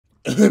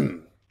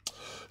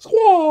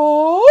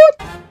Squad!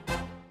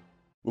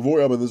 Before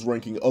we hop in this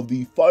ranking of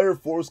the Fire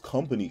Force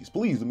companies,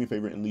 please do me a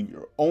favor and leave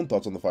your own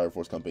thoughts on the Fire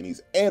Force companies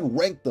and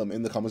rank them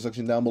in the comment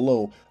section down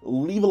below.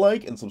 Leave a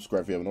like and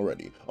subscribe if you haven't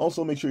already.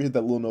 Also, make sure you hit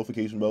that little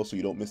notification bell so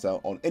you don't miss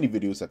out on any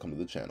videos that come to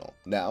the channel.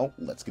 Now,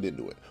 let's get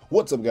into it.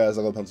 What's up, guys?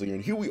 I got Pencil here,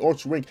 and here we are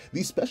to rank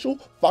the special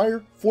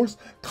Fire Force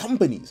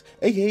companies,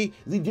 aka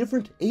the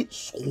different 8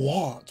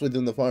 squads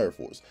within the Fire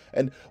Force.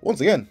 And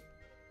once again,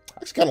 I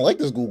just kind of like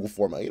this Google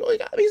format. You know, it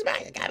got me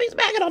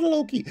smacking on the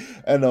low key.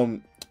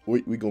 And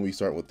we're gonna be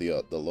starting with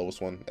the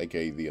lowest one,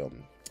 aka the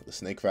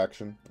snake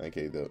faction,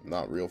 aka the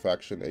not real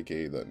faction,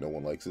 aka the no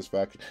one likes this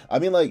faction. I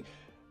mean, like,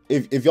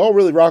 if y'all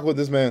really rock with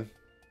this man,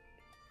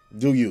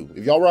 do you?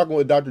 If y'all rocking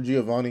with Dr.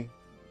 Giovanni,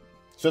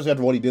 especially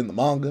after what he did in the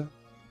manga,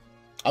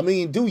 I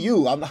mean, do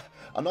you? I'm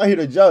not here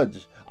to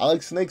judge. I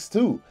like snakes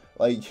too.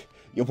 Like,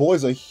 your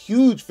boy's a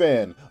huge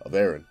fan of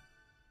Eren,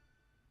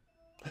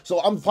 so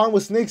I'm fine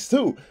with snakes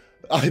too.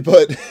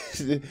 But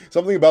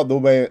something about the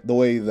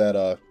way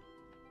that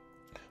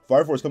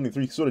Fire Force Company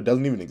 3 sort of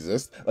doesn't even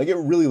exist. Like, it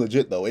really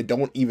legit, though. It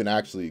don't even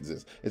actually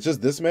exist. It's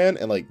just this man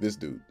and, like, this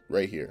dude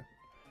right here.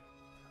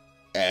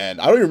 And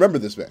I don't even remember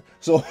this man.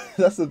 So,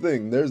 that's the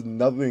thing. There's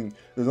nothing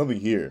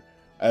here.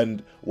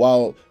 And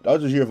while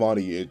Dr.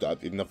 Giovanni,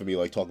 enough of me,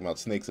 like, talking about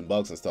snakes and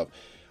bugs and stuff,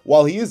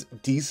 while he is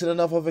decent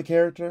enough of a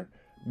character,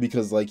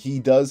 because, like, he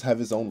does have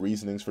his own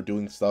reasonings for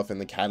doing stuff in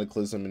the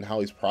Cataclysm and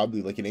how he's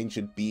probably, like, an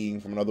ancient being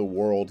from another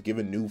world,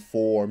 given new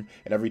form,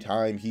 and every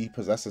time he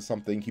possesses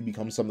something, he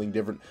becomes something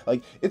different.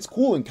 Like, it's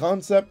cool in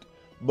concept,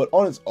 but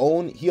on its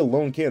own, he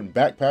alone can't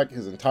backpack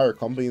his entire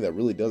company that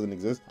really doesn't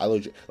exist.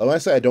 Like, when I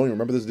say I don't even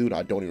remember this dude,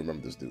 I don't even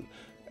remember this dude.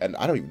 And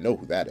I don't even know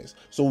who that is.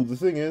 So, the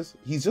thing is,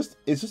 it's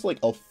just like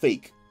a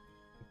fake.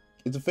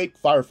 It's a fake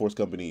Fire Force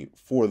company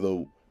for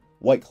the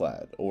White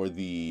Clad, or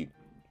the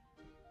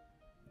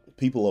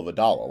people of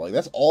Adala. Like,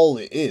 that's all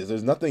it is.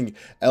 There's nothing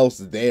else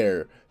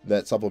there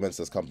that supplements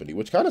this company,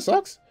 which kind of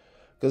sucks,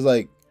 because,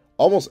 like,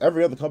 almost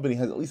every other company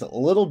has at least a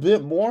little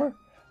bit more.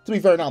 To be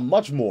fair, not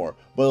much more,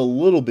 but a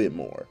little bit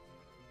more.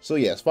 So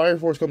yes, Fire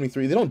Force Company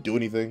 3, they don't do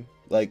anything.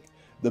 Like,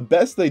 the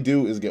best they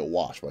do is get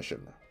washed by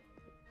Shinra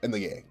and the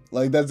gang.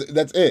 Like, that's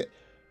it.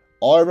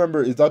 All I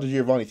remember is Dr.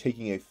 Giovanni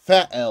taking a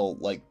fat L,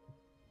 like,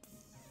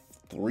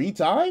 3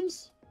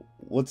 times?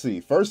 Let's see.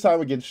 First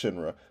time against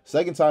Shinra.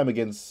 Second time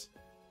against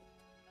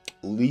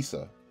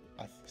Lisa.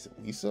 Is it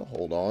Lisa?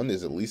 Hold on.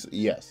 Is it Lisa?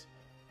 Yes.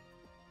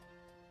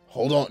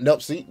 Hold on.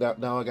 Nope. See?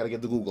 Now I gotta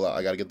get the Google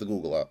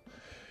out.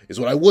 Is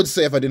what I would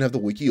say if I didn't have the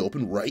wiki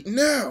open right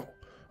now.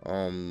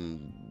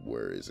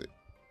 Where is it?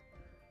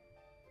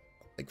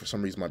 Like, for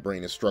some reason my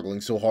brain is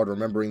struggling so hard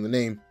remembering the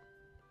name.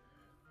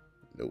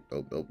 Nope.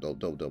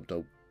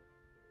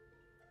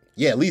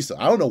 Yeah, Lisa.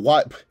 I don't know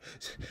why.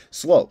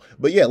 Slow.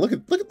 But yeah, look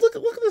at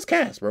this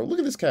cast, bro. Look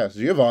at this cast.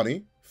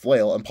 Giovanni,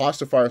 Flail,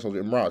 Imposter Fire Soldier,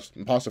 and Mirage,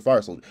 Imposter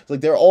Fire Soldier. It's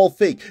like they're all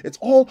fake. It's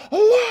all a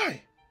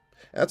lie.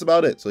 That's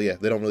about it. So yeah,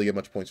 they don't really get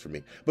much points for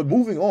me. But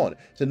moving on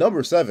to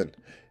number 7.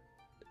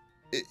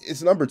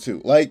 It's number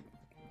 2. Like,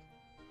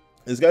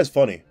 this guy's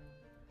funny.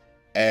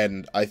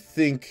 And I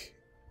think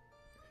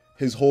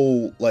his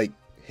whole, like,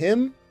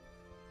 him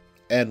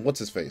and what's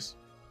his face?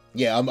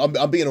 Yeah,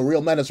 I'm being a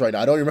real menace right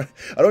now. I don't even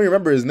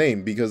remember his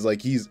name, because,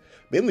 like, he's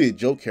mainly a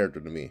joke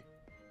character to me.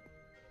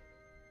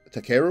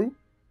 Takeru?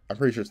 I'm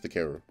pretty sure it's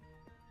Takeru.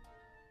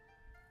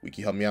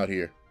 Wiki, help me out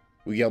here.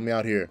 Yeah,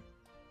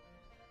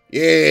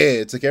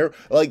 it's Takeru.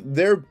 Like,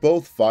 they're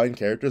both fine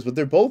characters, but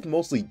they're both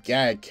mostly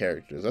gag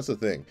characters. That's the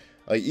thing.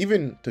 Like,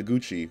 even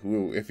Taguchi,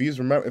 who, if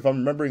I'm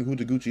remembering who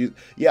Taguchi is,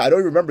 yeah, I don't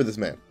even remember this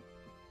man.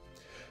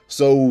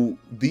 So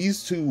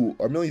these two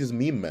are mainly just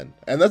meme men,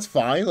 and that's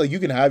fine. Like, you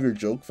can have your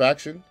joke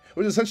faction,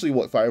 which is essentially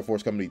what Fire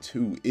Force Company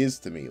 2 is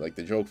to me, like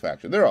the joke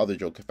faction. There are other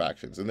joke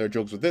factions, and there are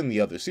jokes within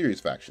the other series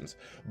factions.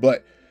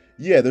 But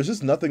yeah, there's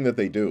just nothing that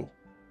they do.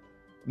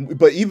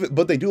 But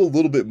they do a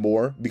little bit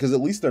more, because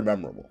at least they're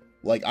memorable.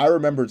 Like, I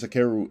remember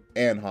Takeru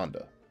and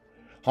Honda.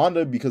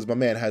 Honda, because my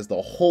man has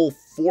the whole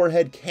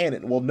forehead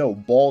cannon. Well, no,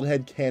 bald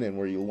head cannon,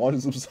 where he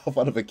launches himself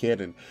out of a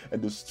cannon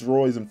and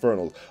destroys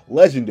Infernals.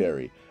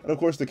 Legendary. And of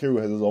course, Takeru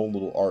has his own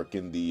little arc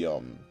in the,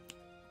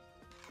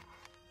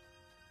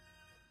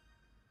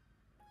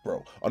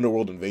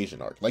 Underworld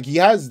Invasion arc. Like, he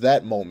has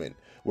that moment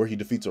where he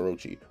defeats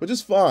Orochi, which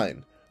is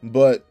fine.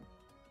 But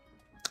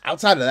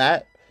outside of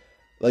that,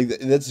 like,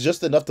 that's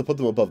just enough to put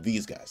them above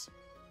these guys.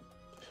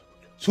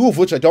 2 of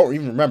which I don't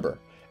even remember.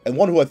 And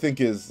one who I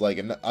think is, like,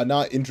 a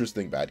not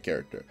interesting bad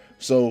character.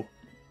 So,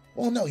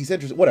 well, no, he's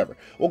interesting. Whatever.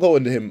 We'll go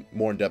into him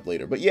more in depth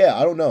later. But yeah,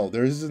 I don't know.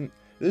 There isn't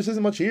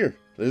much here.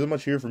 There isn't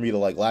much here for me to,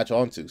 like, latch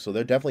onto. So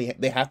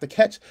they have to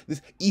catch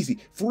this easy,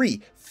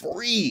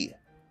 free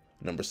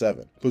number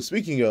 7. But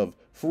speaking of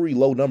free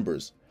low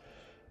numbers,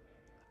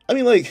 I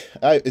mean, like,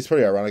 it's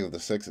pretty ironic that the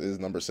 6 is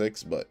number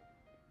 6, but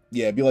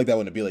yeah, it'd be like that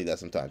when it'd be like that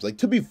sometimes. Like,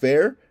 to be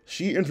fair,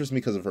 she interests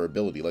me because of her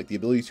ability. Like, the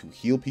ability to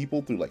heal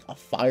people through, like, a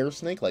fire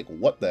snake. Like,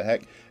 what the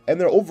heck?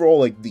 And they're overall,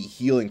 like, the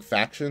healing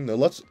faction.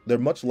 They're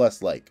much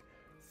less, like,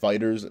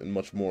 fighters and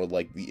much more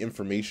like the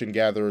information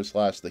gatherers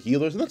slash the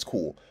healers, and that's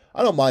cool.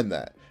 I don't mind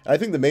that. And I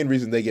think the main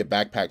reason they get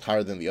backpacked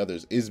higher than the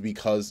others is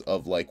because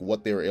of like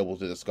what they were able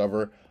to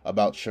discover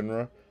about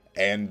Shinra,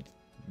 and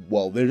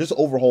well, they're just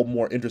overall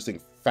more interesting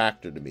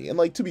factor to me. And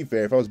like, to be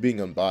fair, if I was being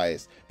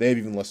unbiased, they have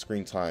even less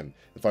screen time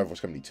than Fire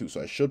Force Company 2,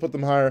 so I should put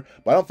them higher,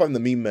 but I don't find the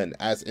meme men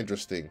as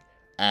interesting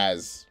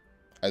as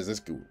this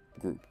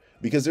group,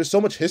 because there's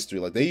so much history.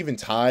 Like, they even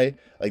tie,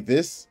 like,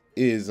 this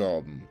is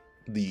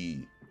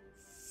the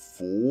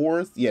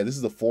fourth, yeah, this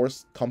is the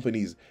fourth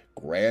company's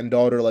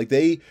granddaughter. Like,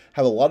 they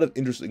have a lot of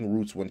interesting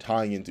roots when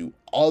tying into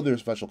other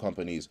special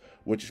companies,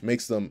 which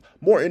makes them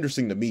more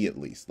interesting to me, at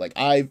least. Like,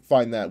 I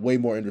find that way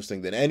more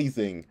interesting than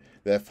anything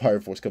that Fire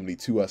Force Company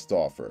 2 has to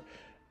offer.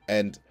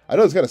 And I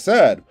know it's kind of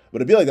sad, but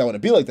it'd be like that when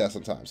it'd be like that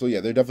sometimes. So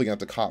yeah, they're definitely gonna have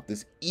to cop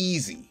this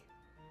easy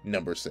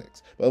number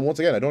 6. But once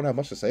again, I don't have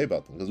much to say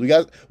about them,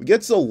 because we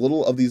get so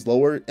little of these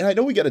lower, and I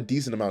know we get a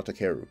decent amount of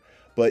Takeru,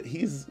 but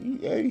he's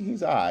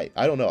I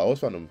don't know, I always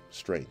found him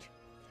strange.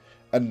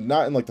 And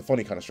not in like the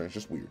funny kind of strange,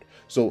 just weird.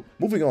 So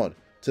moving on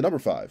to number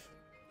 5.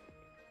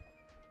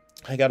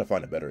 I gotta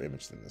find a better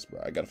image than this,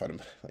 bro. I gotta find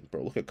him. Like,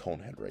 bro, look at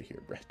Conehead right here,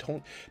 bro.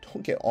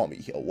 Don't get on me,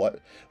 yo. What,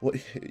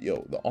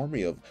 yo? The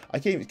army of, I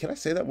can't even. Can I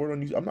say that word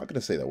on YouTube? I'm not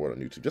gonna say that word on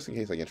YouTube, just in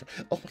case I get.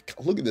 Oh my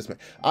god, look at this, man.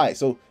 All right,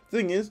 so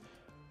thing is,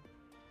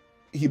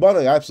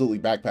 Hibana absolutely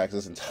backpacks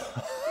this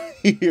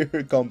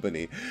entire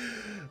company,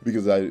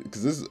 because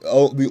this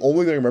the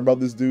only thing I remember about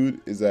this dude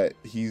is that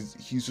he's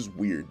just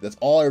weird. That's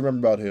all I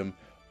remember about him.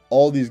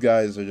 All these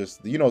guys are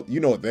just, you know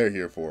what they're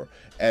here for,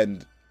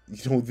 and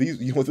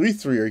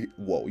these three are,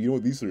 whoa, you know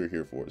what these three are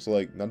here for. So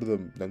like none of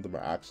them are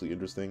actually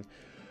interesting.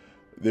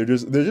 They're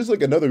just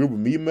like another group of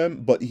meme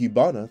men. But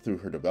Hibana, through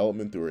her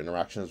development, through her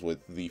interactions with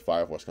the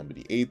Fire Force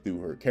Company 8,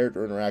 through her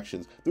character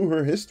interactions, through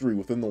her history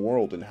within the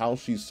world, and how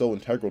she's so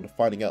integral to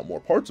finding out more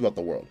parts about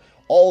the world,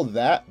 all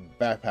that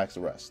backpacks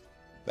the rest.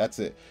 That's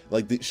it.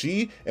 Like,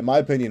 she, in my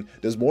opinion,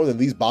 does more than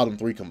these bottom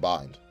 3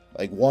 combined.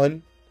 Like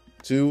 1,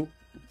 2,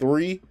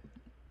 3.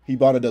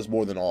 Hibana does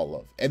more than all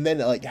of, and then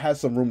like has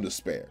some room to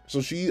spare.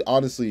 So she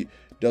honestly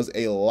does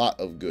a lot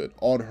of good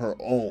on her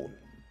own,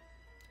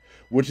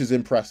 which is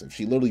impressive.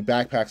 She literally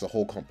backpacks a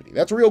whole company.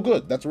 That's real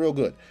good. That's real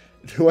good.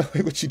 Do I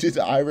like what she did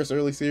to Iris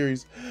early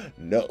series?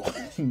 No,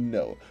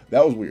 no,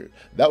 that was weird.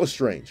 That was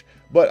strange.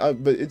 But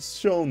it's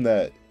shown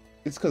that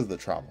it's because of the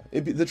trauma.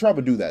 The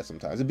trauma do that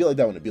sometimes. It'd be like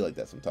that when it'd be like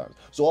that sometimes.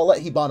 So I'll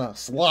let Hibana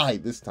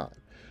slide this time.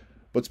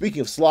 But speaking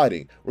of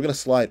sliding, we're gonna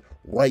slide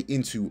right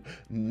into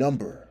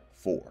number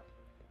 4.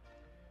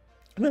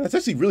 Man, that's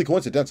actually really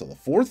coincidental. The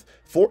fourth,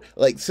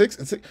 like 6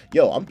 and 6.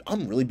 Yo,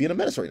 I'm really being a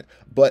menace right now.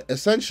 But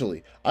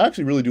essentially, I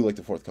actually really do like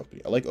the 4th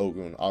company. I like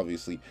Ogun,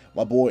 obviously.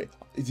 My boy,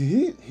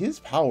 his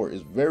power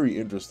is very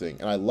interesting,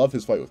 and I love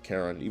his fight with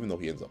Karen, even though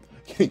he ends up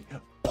getting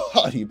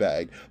body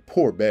bagged.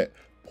 Poor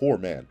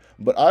man.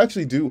 But I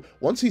actually do,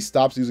 once he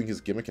stops using his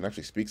gimmick and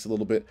actually speaks a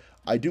little bit,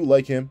 I do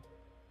like him.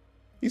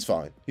 He's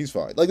fine. He's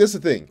fine. Like, that's the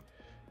thing.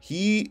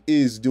 He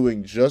is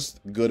doing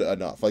just good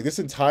enough. Like, this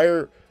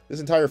entire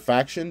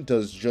faction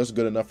does just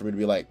good enough for me to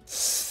be like,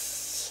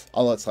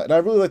 I'll let slide. And I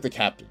really like the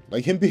captain.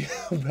 Like, him being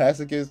a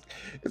masochist,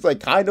 it's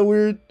like kind of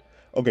weird.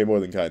 Okay, more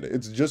than kind of.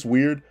 It's just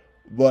weird.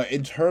 But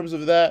in terms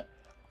of that,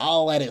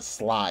 I'll let it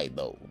slide,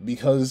 though.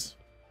 Because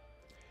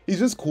he's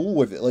just cool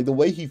with it. Like, the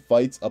way he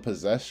fights a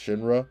possessed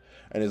Shinra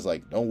and is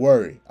like, don't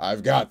worry,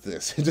 I've got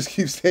this. It just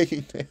keeps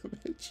taking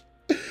damage.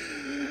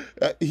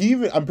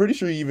 I'm pretty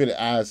sure he even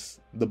asked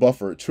the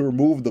buffer to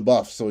remove the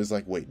buff, so he's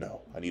like, wait,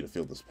 no, I need to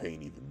feel this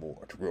pain even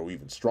more to grow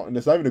even stronger. And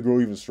it's not even to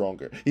grow even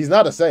stronger. He's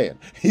not a Saiyan.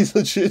 He's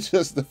legit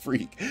just the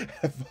freak.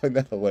 I find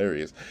that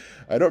hilarious.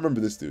 I don't remember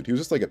this dude. He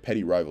was just like a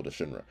petty rival to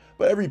Shinra.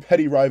 But every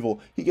petty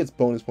rival, he gets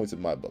bonus points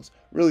in my books.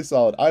 Really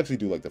solid. I actually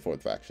do like the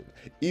 4th faction.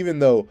 Even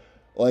though,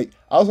 like,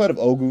 outside of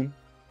Ogun,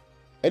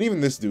 and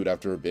even this dude,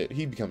 after a bit,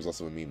 he becomes less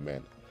of a mean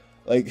man.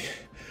 Like,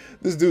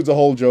 this dude's a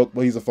whole joke,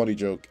 but he's a funny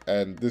joke,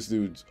 and this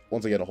dude's,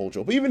 once again, a whole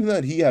joke. But even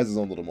then, he has his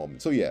own little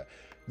moment. So yeah,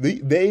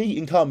 they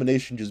in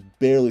combination just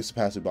barely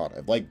surpass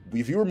Hibana. Like,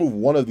 if you remove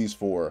one of these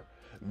 4,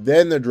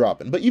 then they're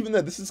dropping. But even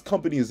then, this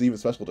company is even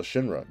special to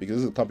Shinra, because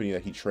this is a company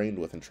that he trained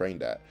with and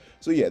trained at.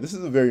 So yeah, this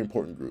is a very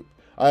important group.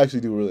 I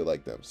actually do really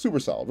like them. Super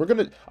solid. I'm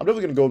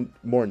definitely gonna go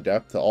more in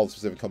depth to all the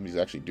specific companies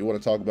I actually do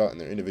want to talk about and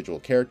their individual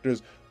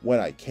characters when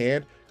I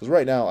can. Because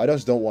right now, I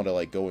just don't want to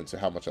like go into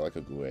how much I like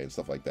Ogue and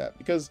stuff like that,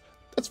 because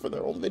that's for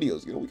their old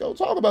videos. You know, we gotta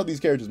talk about these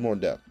characters more in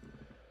depth.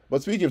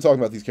 But speaking of talking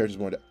about these characters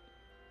more in depth,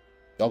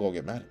 y'all gonna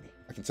get mad at me.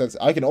 I can sense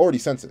it. I can already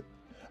sense it.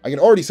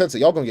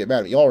 Y'all gonna get mad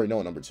at me. Y'all already know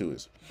what number 2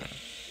 is.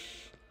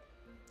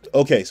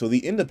 Okay, so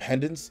the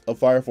independence of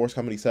Fire Force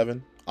Company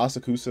 7,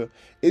 Asakusa,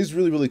 is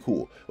really, really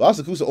cool. Well,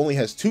 Asakusa only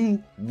has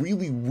 2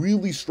 really,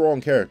 really strong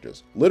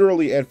characters,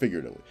 literally and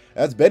figuratively.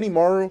 That's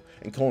Benimaru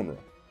and Konra.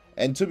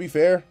 And to be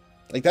fair,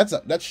 like,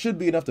 that should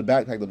be enough to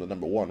backpack them to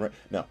number 1, right?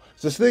 No.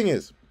 So the thing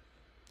is,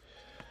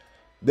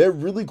 they're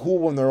really cool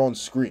when they're on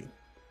screen.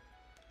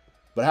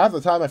 But half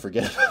the time I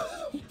forget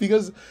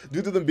because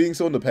due to them being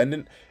so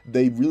independent,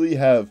 they really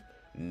have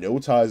no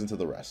ties into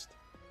the rest.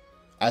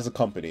 as a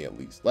company, at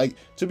least. Like,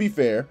 to be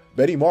fair,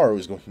 Benimaru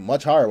is going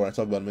much higher when I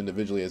talk about him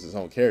individually as his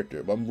own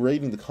character, but I'm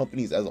rating the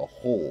companies as a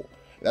whole.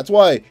 That's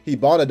why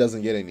Hibana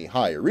doesn't get any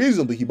higher.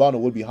 Reasonably, Hibana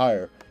would be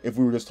higher if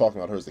we were just talking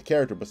about her as a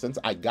character, but since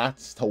I got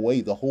to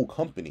weigh the whole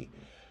company,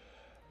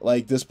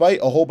 like, despite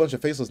a whole bunch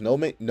of faceless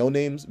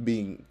no-names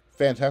being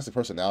fantastic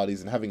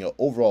personalities and having an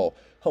overall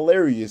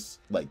hilarious,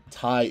 like,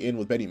 tie-in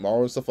with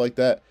Benimaru and stuff like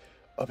that,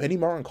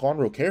 Benimaru and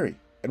Conroe carry.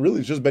 And really,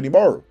 it's just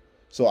Benimaru.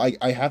 So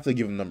I have to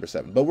give him number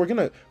 7. But we're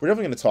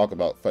definitely gonna talk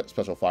about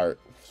Special Fire.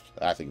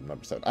 I have to give him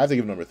number 7. I have to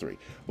give him number 3.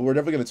 But we're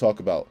definitely gonna talk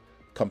about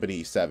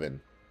Company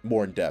 7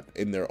 more in depth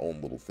in their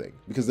own little thing,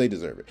 because they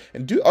deserve it.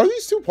 And are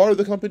these two part of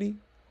the company?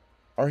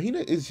 Are Hina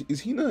is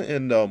Hina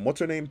and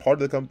what's her name part of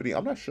the company?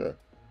 I'm not sure.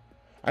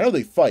 I know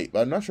they fight, but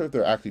I'm not sure if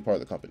they're actually part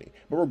of the company.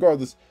 But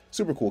regardless,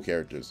 super cool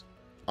characters.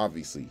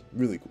 Obviously,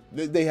 really cool.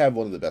 They have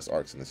one of the best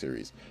arcs in the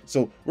series.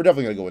 So we're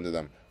definitely gonna go into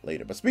them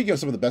later. But speaking of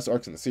some of the best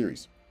arcs in the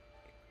series,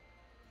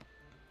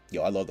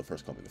 yo, I love the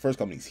first company. The first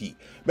company's heat.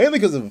 Mainly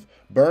because of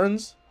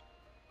Burns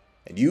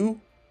and you.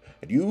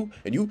 I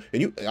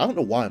don't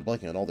know why I'm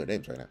blanking on all their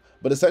names right now.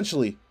 But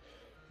essentially,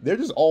 they're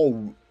just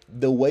all,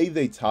 the way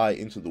they tie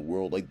into the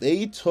world. Like,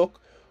 they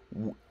took,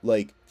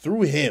 like,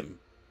 through him,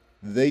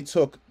 they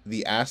took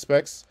the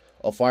aspects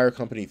of Fire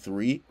Company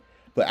 3,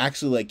 but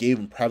actually, like, gave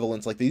them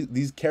prevalence. Like,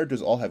 these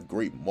characters all have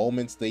great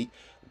moments.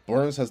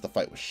 Burns has the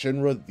fight with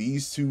Shinra.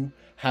 These two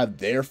have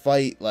their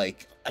fight.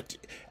 Like,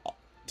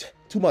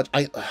 too much.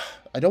 I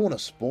don't want to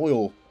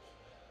spoil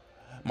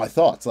my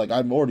thoughts. Like,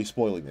 I'm already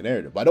spoiling the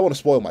narrative, but I don't want to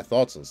spoil my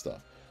thoughts and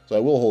stuff, so I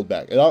will hold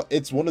back.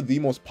 It's one of the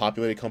most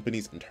populated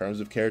companies in terms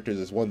of characters.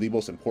 It's one of the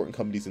most important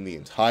companies in the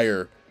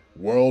entire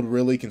world,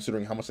 really,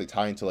 considering how much they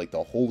tie into, like,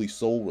 the Holy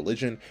Soul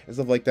religion and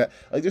stuff like that.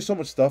 Like, there's so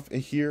much stuff in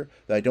here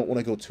that I don't want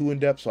to go too in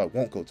depth, so I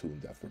won't go too in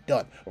depth. We're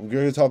done. We're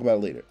going to talk about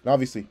it later. And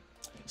obviously,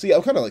 see,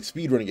 I'm kind of like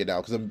speedrunning it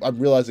now, because I'm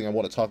realizing I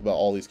want to talk about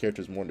all these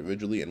characters more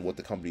individually and what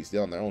the companies did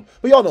on their own.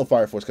 But y'all know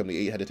Fire Force Company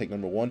 8 had to take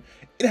number 1.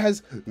 It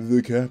has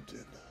the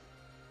captain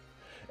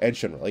and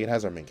Shinra. Like, it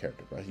has our main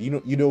character, bro. You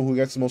know who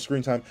gets the most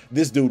screen time?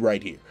 This dude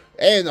right here.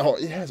 And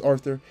it has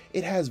Arthur.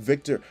 It has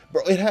Victor.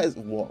 Bro, it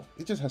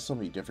just has so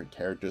many different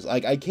characters.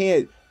 Like, I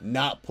can't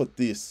not put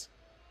this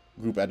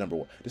group at number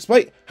 1.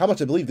 Despite how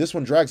much I believe this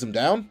one drags them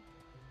down,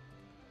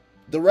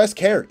 the rest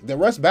carry. The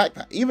rest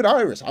backpack. Even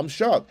Iris. I'm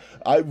shocked.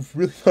 I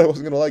really thought I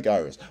wasn't going to like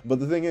Iris.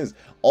 But the thing is,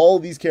 all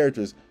these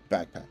characters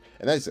backpack.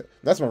 And that's it.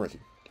 That's my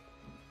ranking.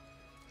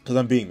 Because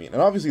I'm being mean.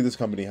 And obviously, this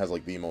company has,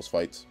 like, the most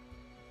fights.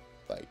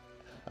 Like,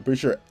 I'm pretty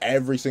sure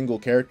every single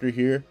character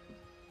here,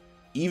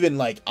 even,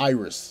 like,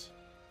 Iris,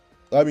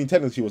 I mean,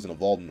 technically she wasn't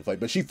involved in the fight,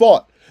 but she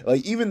fought.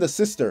 Like, even the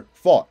sister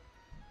fought.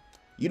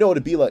 You know,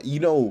 it'd be like,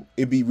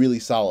 it'd be really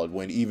solid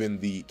when even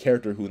the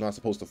character who's not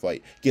supposed to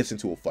fight gets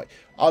into a fight.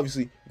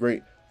 Obviously,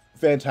 great,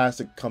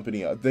 fantastic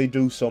company. They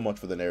do so much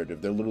for the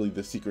narrative. They're literally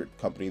the secret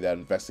company that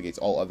investigates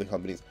all other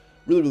companies.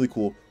 Really, really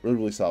cool. Really,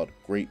 really solid.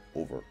 Great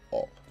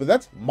overall. But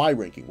that's my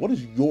ranking. What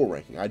is your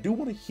ranking? I do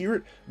want to hear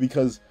it,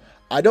 because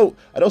I know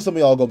some of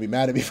y'all are going to be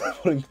mad at me for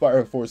putting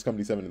Fire Force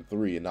Company 7 and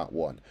 3 and not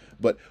 1.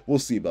 But we'll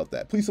see about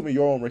that. Please tell me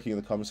your own ranking in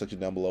the comment section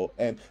down below.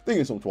 And thank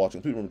you so much for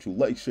watching. Please remember to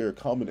like, share,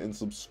 comment, and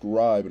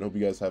subscribe. And I hope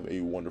you guys have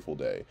a wonderful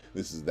day.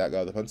 This is That Guy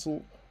with the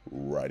Pencil,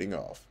 writing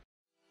off.